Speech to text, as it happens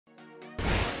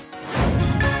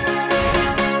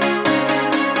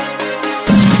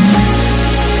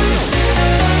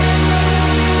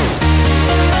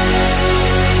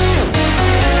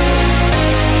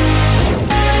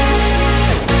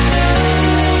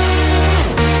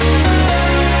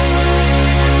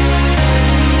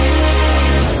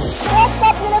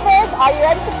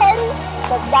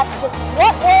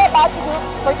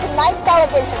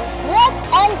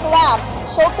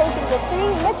showcasing the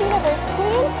 3 Miss Universe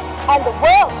queens and the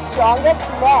world's strongest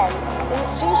men. This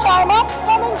is G Sharma.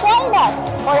 Come and join us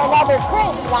for another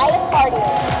GRIT Night of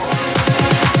Partying.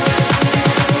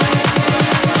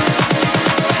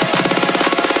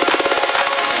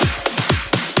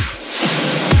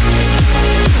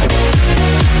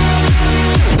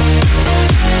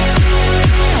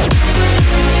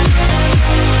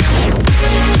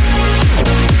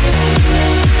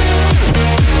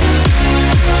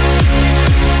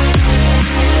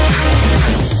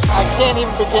 I can't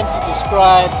even begin to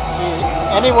describe to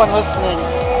anyone listening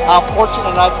how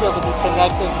fortunate I feel to be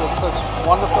connected with such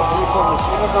wonderful people, Miss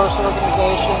Universe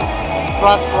organization,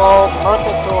 Frontrow,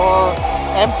 Mercator,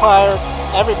 Empire,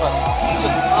 everybody. It's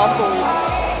just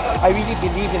unbelievable. I really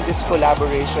believe in this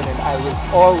collaboration and I will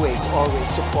always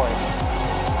support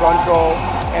Frontrow,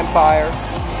 Empire,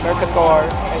 Mercator,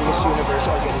 and Miss Universe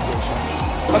organization.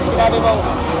 Pag sinabi mong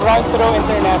Frontrow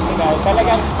International,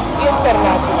 talagang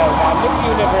international na, Miss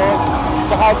Universe,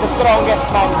 saka the strongest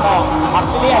man pa.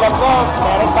 Actually, alam ko,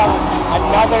 meron pang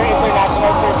another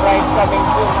international surprise coming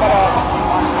soon, pero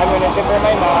I'm gonna zipper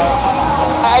my mouth.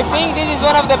 I think this is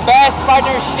one of the best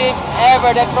partnerships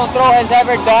ever that Frontrow has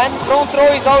ever done. Frontrow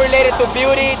is all related to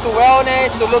beauty, to wellness,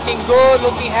 to looking good,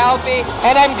 looking healthy.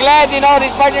 And I'm glad, you know,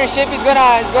 this partnership is gonna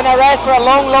last for a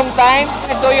long time.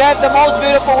 And so you have the most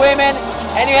beautiful women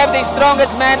and you have the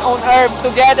strongest men on earth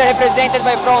together represented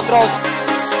by Frontrow.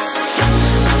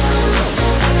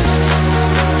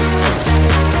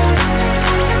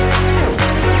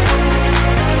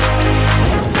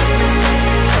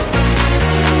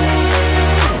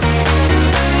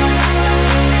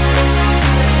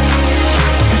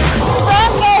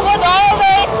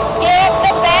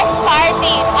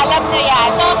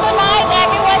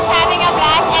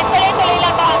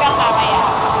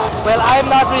 Well, I'm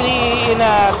not really in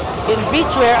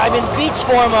beachwear. I'm in beach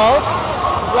formals,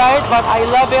 right? But I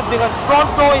love it because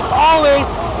Frontrow is always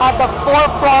at the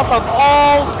forefront of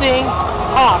all things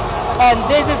hot. And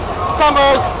this is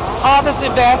summer's hottest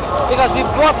event because we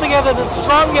brought together the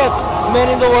strongest men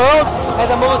in the world and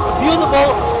the most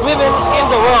beautiful women in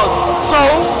the world. So,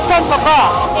 saan pa ba?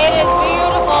 It is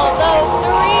beautiful. Those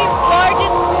 3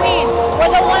 gorgeous queens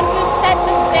were the ones who set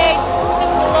the stage to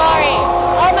glory.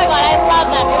 Oh my God, I love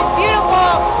them. It was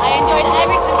beautiful. I enjoyed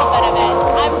every single bit of it.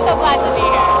 I'm so glad to be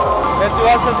here. It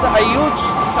was a huge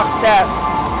success.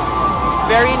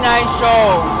 Very nice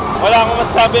show. Wala akong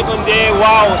masabi kundi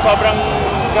wow, sobrang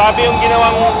grabe yung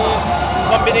ginawang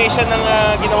combination ng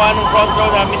ginawa ng Frontrow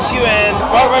na Miss U and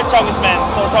Robert Somisman.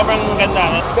 So sobrang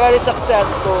ganda. Very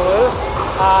successful.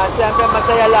 Siyempre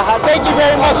masaya lahat. Thank you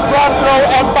very much Frontrow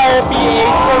Empire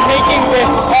PH for making this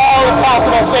all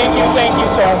possible. Thank you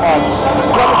so much.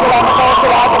 Maraming salamat ako sa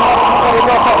lahat ng mga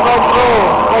kakarino sa Frontrow.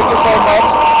 Thank you so much.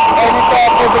 And it's a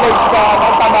privilege na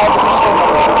kasama ako sa show.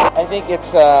 I think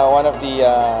it's one of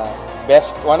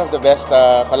the best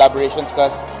collaborations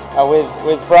because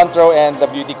with Frontrow and the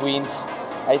Beauty Queens,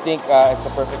 I think it's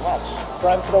a perfect match.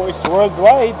 Frontrow is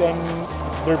worldwide and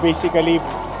they're basically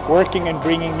working and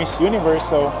bringing Miss Universe,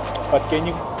 so what can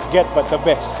you get but the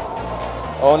best?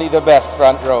 Only the best,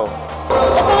 Frontrow. It's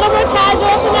a little more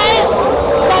casual tonight.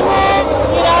 Summer,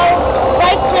 you know,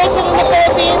 bright spirits in the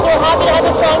Philippines. We're happy to have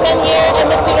the strong men here and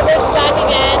Miss Universe back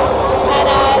again. And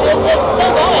it's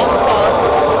still going. So.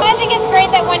 I think it's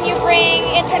great that when you bring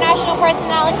international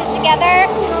personalities together,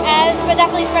 but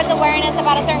definitely spreads awareness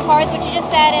about a certain cause, which you just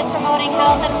said is promoting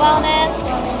health and wellness.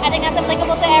 I think that's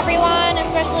applicable to everyone,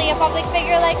 especially a public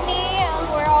figure like me.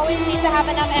 We always need to have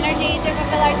enough energy to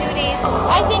fulfill our duties.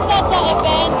 I think that the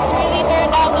event really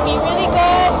turned out to be really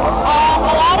good.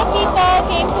 A lot of people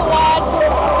came to watch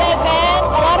the event.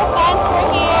 A lot of fans were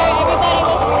here. Everybody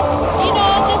was, you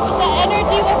know, just the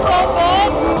energy was so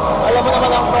good. Alam mo naman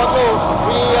ang Frontrow,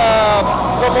 we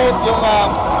promote yung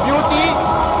beauty,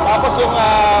 tapos yung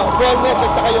wellness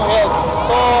at saka yung health.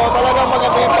 So talagang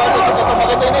maganda yung foundation nito.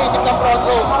 Maganda yung naisip ng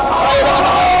Frontrow. Kaya naman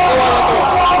nakakagawa na ito.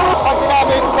 Pag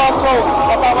sinabi yung Frontrow,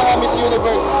 kasama na Miss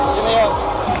Universe. Yun na yun.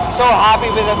 So happy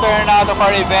with the turnout of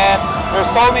our event.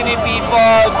 There's so many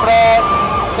people, press.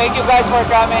 Thank you guys for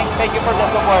coming. Thank you for the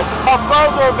support. Of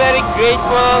course, we're very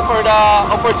grateful for the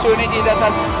opportunity that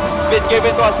has been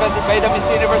given to us by the Miss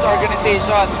Universe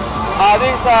organization.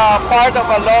 This is part of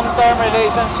a long-term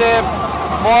relationship,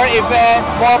 more events,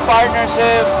 more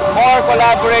partnerships, more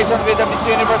collaboration with the Miss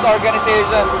Universe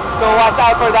organization. So watch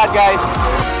out for that, guys.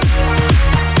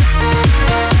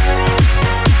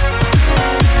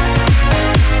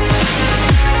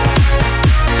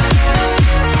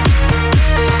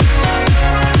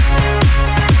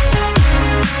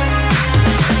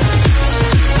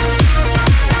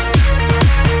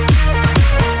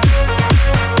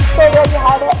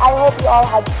 all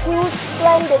had 2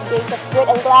 splendid days of grit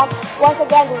and glam. Once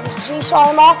again, this is G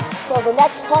Sharma. Till the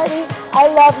next party, I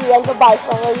love you and goodbye,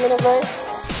 FrontrowUniverse.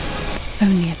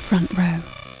 Only at Frontrow.